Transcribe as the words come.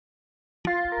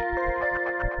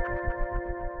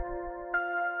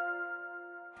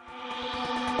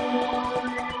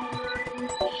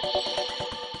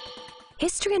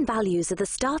History and values are the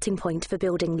starting point for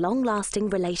building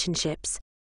long-lasting relationships.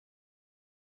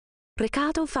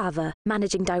 Riccardo Fava,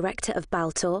 Managing Director of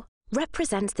Baltur,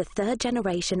 represents the third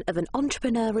generation of an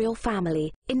entrepreneurial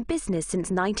family in business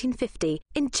since 1950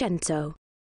 in Cento.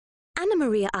 Anna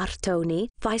Maria Artoni,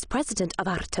 Vice President of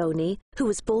Artoni, who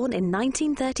was born in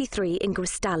 1933 in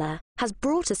Gristalla, has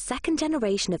brought a second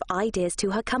generation of ideas to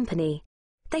her company.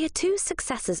 They are two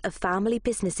successors of family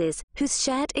businesses whose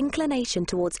shared inclination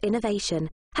towards innovation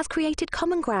has created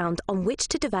common ground on which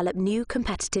to develop new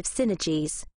competitive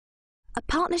synergies. A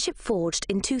partnership forged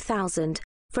in 2000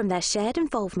 from their shared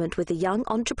involvement with the Young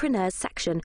Entrepreneurs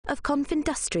section of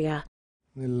Confindustria.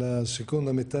 In the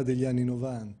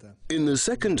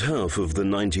second half of the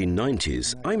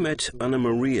 1990s, I met Anna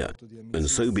Maria, and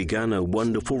so began a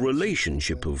wonderful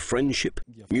relationship of friendship,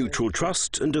 mutual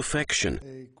trust and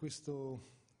affection.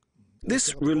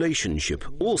 This relationship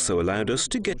also allowed us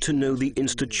to get to know the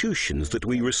institutions that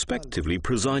we respectively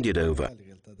presided over: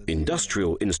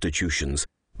 industrial institutions,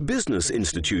 business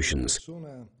institutions.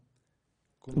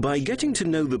 By getting to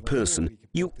know the person,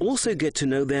 you also get to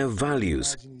know their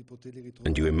values,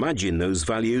 and you imagine those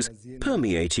values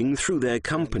permeating through their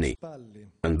company.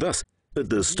 And thus, at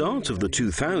the start of the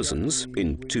 2000s,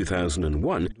 in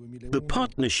 2001, the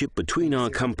partnership between our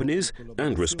companies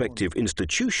and respective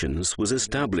institutions was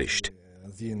established.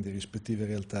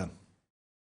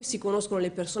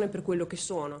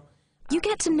 You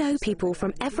get to know people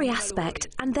from every aspect,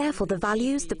 and therefore the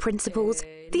values, the principles,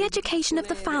 the education of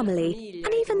the family,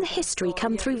 and even the history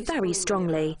come through very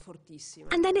strongly.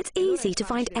 And then it's easy to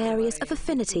find areas of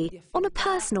affinity on a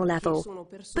personal level,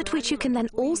 but which you can then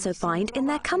also find in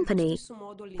their company.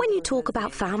 When you talk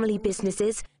about family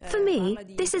businesses, for me,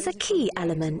 this is a key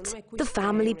element. The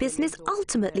family business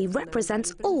ultimately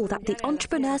represents all that the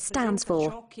entrepreneur stands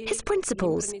for, his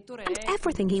principles, and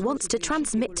everything he wants to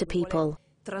transmit to people.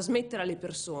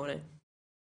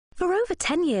 For over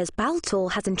 10 years,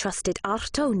 Baltur has entrusted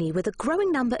Artoni with a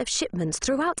growing number of shipments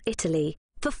throughout Italy.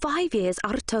 For 5 years,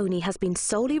 Artoni has been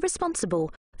solely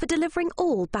responsible for delivering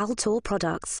all Baltur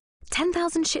products.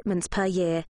 10,000 shipments per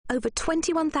year, over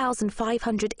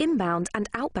 21,500 inbound and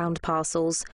outbound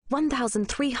parcels,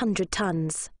 1,300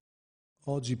 tons.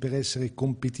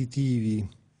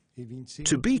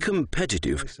 To be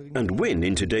competitive and win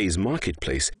in today's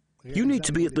marketplace, you need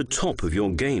to be at the top of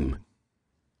your game.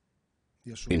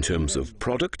 In terms of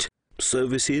product,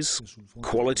 services,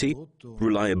 quality,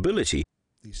 reliability,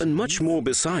 and much more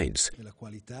besides.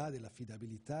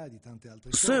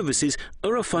 Services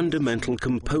are a fundamental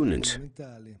component,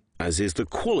 as is the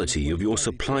quality of your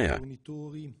supplier.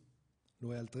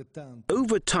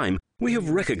 Over time, we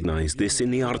have recognized this in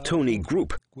the Artoni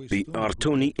Group, the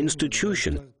Artoni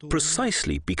institution,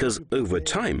 precisely because over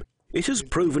time, it has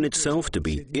proven itself to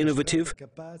be innovative,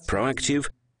 proactive,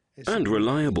 and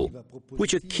reliable,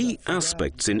 which are key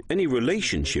aspects in any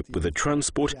relationship with a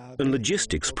transport and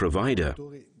logistics provider.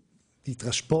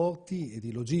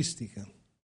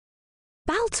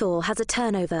 Baltur has a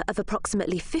turnover of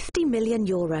approximately 50 million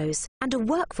euros and a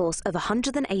workforce of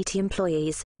 180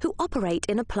 employees who operate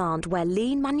in a plant where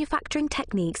lean manufacturing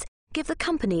techniques give the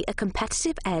company a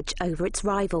competitive edge over its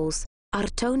rivals.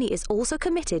 Artoni is also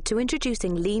committed to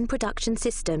introducing lean production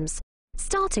systems,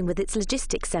 starting with its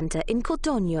logistics centre in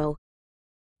Codogno.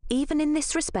 Even in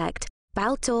this respect,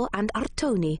 Baltur and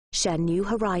Artoni share new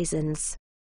horizons.